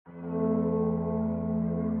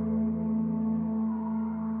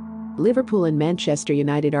Liverpool and Manchester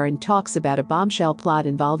United are in talks about a bombshell plot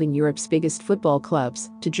involving Europe's biggest football clubs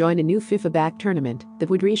to join a new FIFA-backed tournament that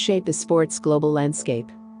would reshape the sport's global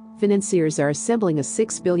landscape. Financiers are assembling a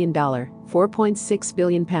 $6 billion, £4.6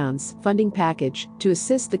 billion funding package to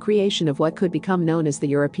assist the creation of what could become known as the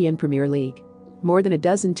European Premier League. More than a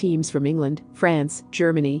dozen teams from England, France,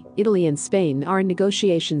 Germany, Italy and Spain are in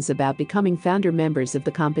negotiations about becoming founder members of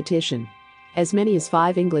the competition. As many as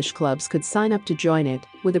 5 English clubs could sign up to join it,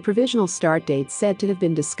 with a provisional start date said to have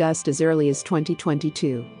been discussed as early as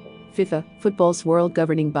 2022. FIFA, football's world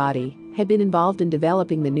governing body, had been involved in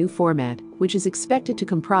developing the new format, which is expected to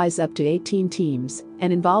comprise up to 18 teams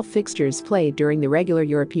and involve fixtures played during the regular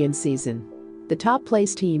European season. The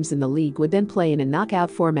top-placed teams in the league would then play in a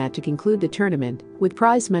knockout format to conclude the tournament, with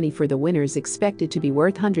prize money for the winners expected to be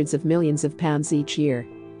worth hundreds of millions of pounds each year.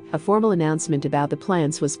 A formal announcement about the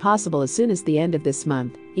plans was possible as soon as the end of this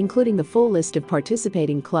month, including the full list of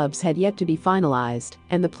participating clubs had yet to be finalized,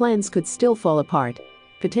 and the plans could still fall apart.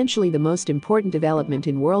 Potentially the most important development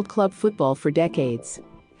in world club football for decades.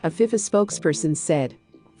 A FIFA spokesperson said,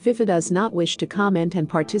 "FIFA does not wish to comment and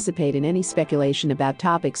participate in any speculation about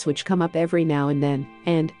topics which come up every now and then,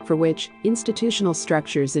 and, for which, institutional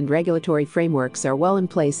structures and regulatory frameworks are well in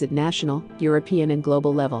place at national, European and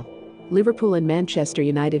global level." Liverpool and Manchester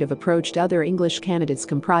United have approached other English candidates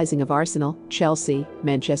comprising of Arsenal, Chelsea,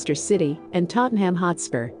 Manchester City, and Tottenham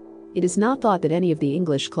Hotspur. It is not thought that any of the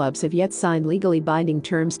English clubs have yet signed legally binding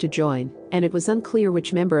terms to join, and it was unclear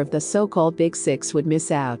which member of the so-called Big Six would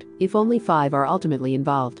miss out, if only 5 are ultimately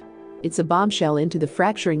involved. It's a bombshell into the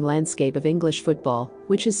fracturing landscape of English football,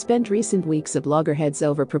 which has spent recent weeks at loggerheads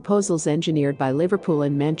over proposals engineered by Liverpool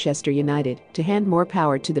and Manchester United to hand more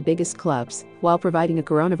power to the biggest clubs, while providing a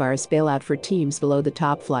coronavirus bailout for teams below the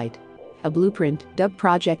top flight. A blueprint, dubbed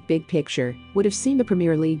Project Big Picture, would have seen the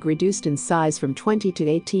Premier League reduced in size from 20 to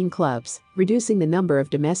 18 clubs, reducing the number of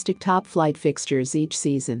domestic top-flight fixtures each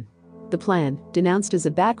season. The plan, denounced as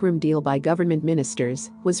a backroom deal by government ministers,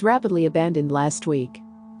 was rapidly abandoned last week.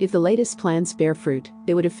 If the latest plans bear fruit,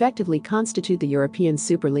 they would effectively constitute the European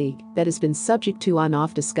Super League that has been subject to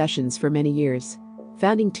on-off discussions for many years.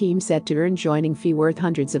 Founding team set to earn joining fee worth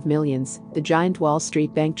hundreds of millions, the giant Wall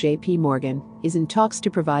Street bank JP Morgan, is in talks to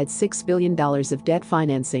provide $6 billion of debt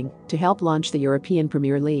financing to help launch the European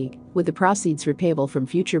Premier League, with the proceeds repayable from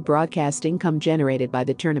future broadcast income generated by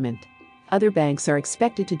the tournament. Other banks are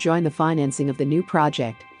expected to join the financing of the new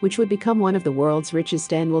project, which would become one of the world's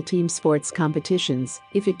richest annual team sports competitions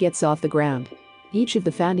if it gets off the ground. Each of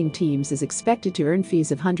the founding teams is expected to earn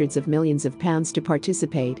fees of hundreds of millions of pounds to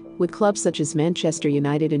participate, with clubs such as Manchester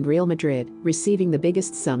United and Real Madrid receiving the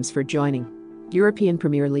biggest sums for joining. European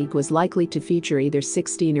Premier League was likely to feature either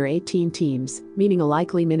 16 or 18 teams, meaning a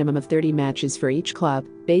likely minimum of 30 matches for each club,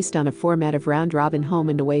 based on a format of round-robin home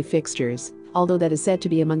and away fixtures, although that is said to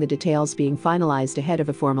be among the details being finalized ahead of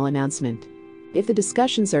a formal announcement. If the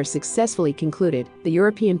discussions are successfully concluded, the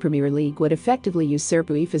European Premier League would effectively usurp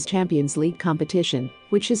UEFA's Champions League competition,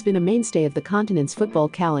 which has been a mainstay of the continent's football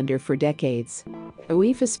calendar for decades. A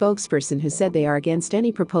UEFA spokesperson has said they are against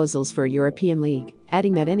any proposals for a European League,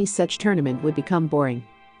 adding that any such tournament would become boring.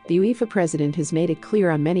 The UEFA president has made it clear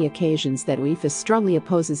on many occasions that UEFA strongly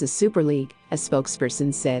opposes a Super League, a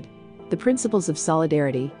spokesperson said. The principles of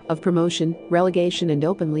solidarity, of promotion, relegation and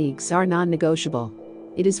open leagues are non-negotiable.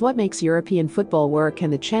 It is what makes European football work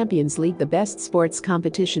and the Champions League the best sports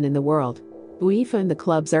competition in the world. UEFA and the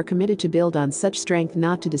clubs are committed to build on such strength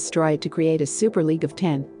not to destroy it to create a Super League of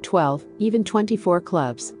 10, 12, even 24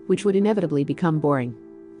 clubs, which would inevitably become boring.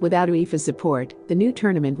 Without UEFA's support, the new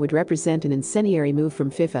tournament would represent an incendiary move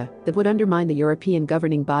from FIFA that would undermine the European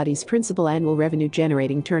governing body's principal annual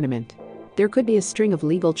revenue-generating tournament. There could be a string of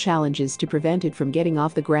legal challenges to prevent it from getting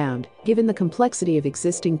off the ground, given the complexity of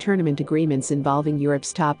existing tournament agreements involving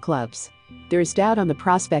Europe's top clubs. There is doubt on the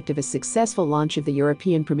prospect of a successful launch of the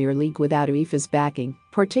European Premier League without UEFA's backing,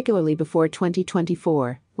 particularly before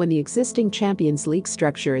 2024, when the existing Champions League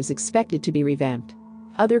structure is expected to be revamped.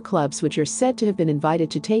 Other clubs which are said to have been invited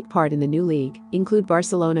to take part in the new league include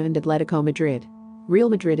Barcelona and Atletico Madrid. Real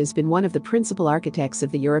Madrid has been one of the principal architects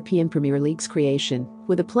of the European Premier League's creation,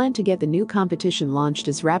 with a plan to get the new competition launched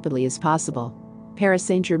as rapidly as possible. Paris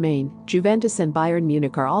Saint-Germain, Juventus and Bayern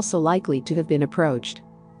Munich are also likely to have been approached.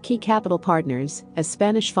 Key capital partners, a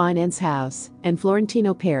Spanish finance house, and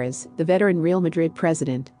Florentino Perez, the veteran Real Madrid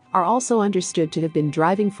president, are also understood to have been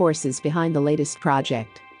driving forces behind the latest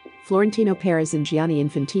project. Florentino Perez and Gianni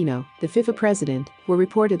Infantino, the FIFA president, were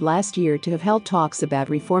reported last year to have held talks about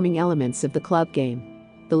reforming elements of the club game.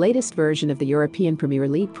 The latest version of the European Premier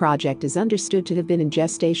League project is understood to have been in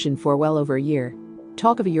gestation for well over a year.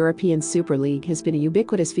 Talk of a European Super League has been a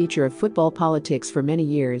ubiquitous feature of football politics for many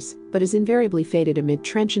years, but has invariably faded amid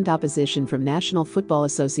trenchant opposition from national football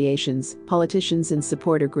associations, politicians, and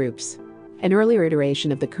supporter groups. An earlier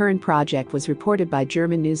iteration of the current project was reported by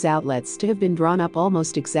German news outlets to have been drawn up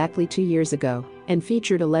almost exactly 2 years ago, and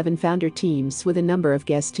featured 11 founder teams with a number of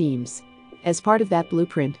guest teams. As part of that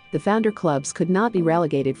blueprint, the founder clubs could not be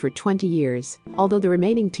relegated for 20 years, although the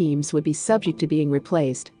remaining teams would be subject to being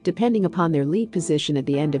replaced, depending upon their league position at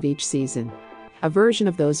the end of each season. A version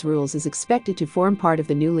of those rules is expected to form part of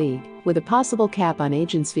the new league, with a possible cap on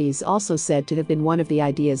agents' fees also said to have been one of the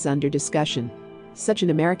ideas under discussion. Such an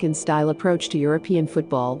American-style approach to European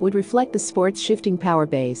football would reflect the sport's shifting power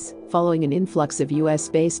base, following an influx of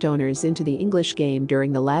US-based owners into the English game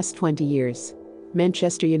during the last 20 years.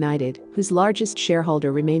 Manchester United, whose largest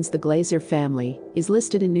shareholder remains the Glazer family, is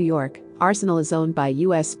listed in New York. Arsenal is owned by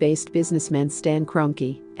US-based businessman Stan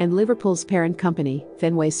Kroenke, and Liverpool's parent company,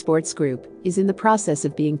 Fenway Sports Group, is in the process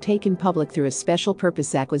of being taken public through a special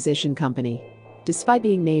purpose acquisition company. Despite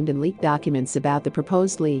being named in leaked documents about the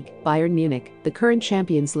proposed league, Bayern Munich, the current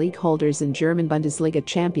Champions League holders and German Bundesliga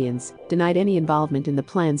champions, denied any involvement in the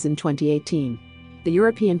plans in 2018. The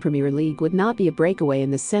European Premier League would not be a breakaway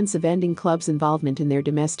in the sense of ending clubs' involvement in their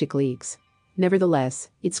domestic leagues. Nevertheless,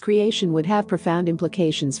 its creation would have profound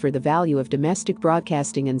implications for the value of domestic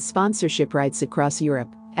broadcasting and sponsorship rights across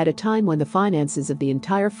Europe, at a time when the finances of the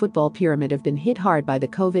entire football pyramid have been hit hard by the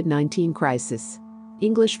COVID-19 crisis.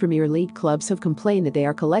 English Premier League clubs have complained that they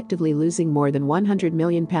are collectively losing more than £100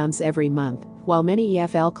 million every month, while many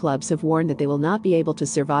EFL clubs have warned that they will not be able to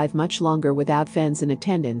survive much longer without fans in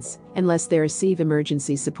attendance, unless they receive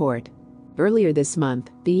emergency support. Earlier this month,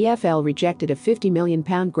 the EFL rejected a £50 million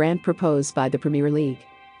grant proposed by the Premier League.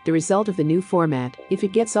 The result of the new format, if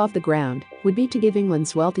it gets off the ground, would be to give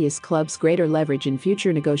England's wealthiest clubs greater leverage in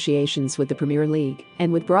future negotiations with the Premier League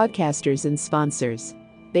and with broadcasters and sponsors.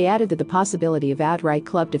 They added that the possibility of outright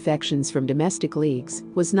club defections from domestic leagues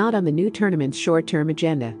was not on the new tournament's short-term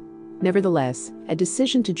agenda. Nevertheless, a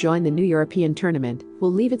decision to join the new European tournament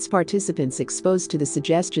will leave its participants exposed to the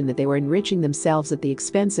suggestion that they were enriching themselves at the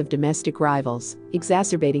expense of domestic rivals,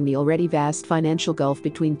 exacerbating the already vast financial gulf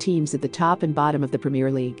between teams at the top and bottom of the Premier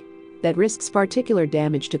League. That risks particular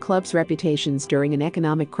damage to clubs' reputations during an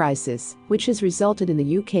economic crisis, which has resulted in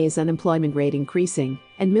the UK's unemployment rate increasing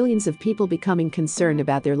and millions of people becoming concerned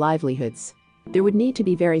about their livelihoods. There would need to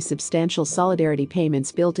be very substantial solidarity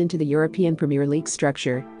payments built into the European Premier League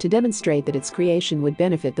structure to demonstrate that its creation would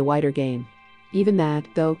benefit the wider game. Even that,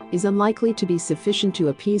 though, is unlikely to be sufficient to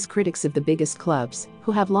appease critics of the biggest clubs,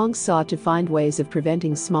 who have long sought to find ways of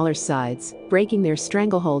preventing smaller sides breaking their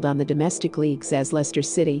stranglehold on the domestic leagues, as Leicester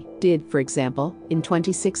City did, for example, in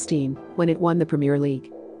 2016, when it won the Premier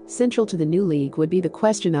League. Central to the new league would be the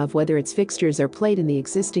question of whether its fixtures are played in the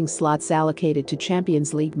existing slots allocated to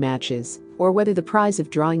Champions League matches, or whether the prize of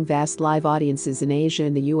drawing vast live audiences in Asia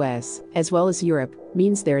and the US, as well as Europe,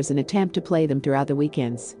 means there is an attempt to play them throughout the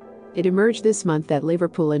weekends. It emerged this month that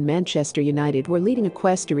Liverpool and Manchester United were leading a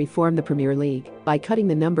quest to reform the Premier League by cutting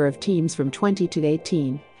the number of teams from 20 to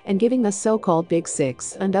 18 and giving the so-called Big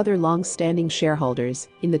Six and other long-standing shareholders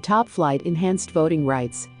in the top flight enhanced voting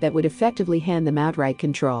rights that would effectively hand them outright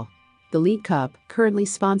control. The League Cup, currently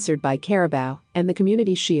sponsored by Carabao, and the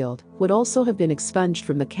Community Shield would also have been expunged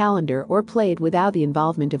from the calendar or played without the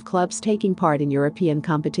involvement of clubs taking part in European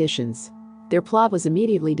competitions. Their plot was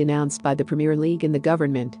immediately denounced by the Premier League and the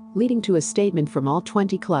government, leading to a statement from all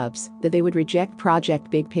 20 clubs that they would reject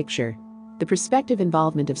Project Big Picture. The prospective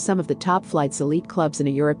involvement of some of the top flight's elite clubs in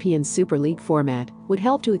a European Super League format would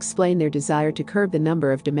help to explain their desire to curb the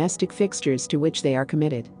number of domestic fixtures to which they are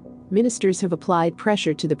committed. Ministers have applied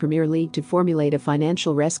pressure to the Premier League to formulate a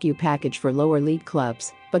financial rescue package for lower league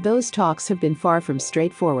clubs, but those talks have been far from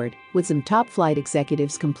straightforward, with some top-flight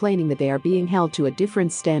executives complaining that they are being held to a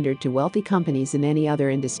different standard to wealthy companies in any other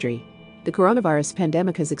industry. The coronavirus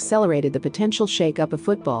pandemic has accelerated the potential shake-up of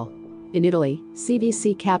football. In Italy,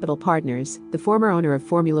 CVC Capital Partners, the former owner of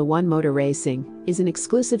Formula One motor racing, is in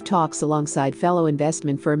exclusive talks alongside fellow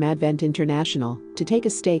investment firm Advent International to take a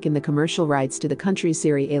stake in the commercial rights to the country's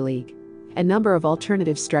Serie A league. A number of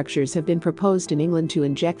alternative structures have been proposed in England to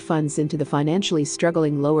inject funds into the financially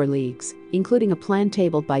struggling lower leagues, including a plan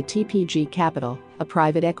tabled by TPG Capital, a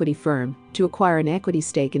private equity firm, to acquire an equity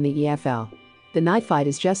stake in the EFL. The knife fight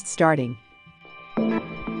is just starting.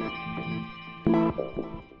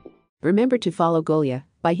 Remember to follow Golia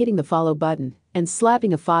by hitting the follow button and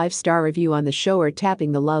slapping a 5-star review on the show or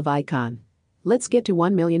tapping the love icon. Let's get to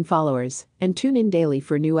 1 million followers and tune in daily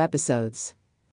for new episodes.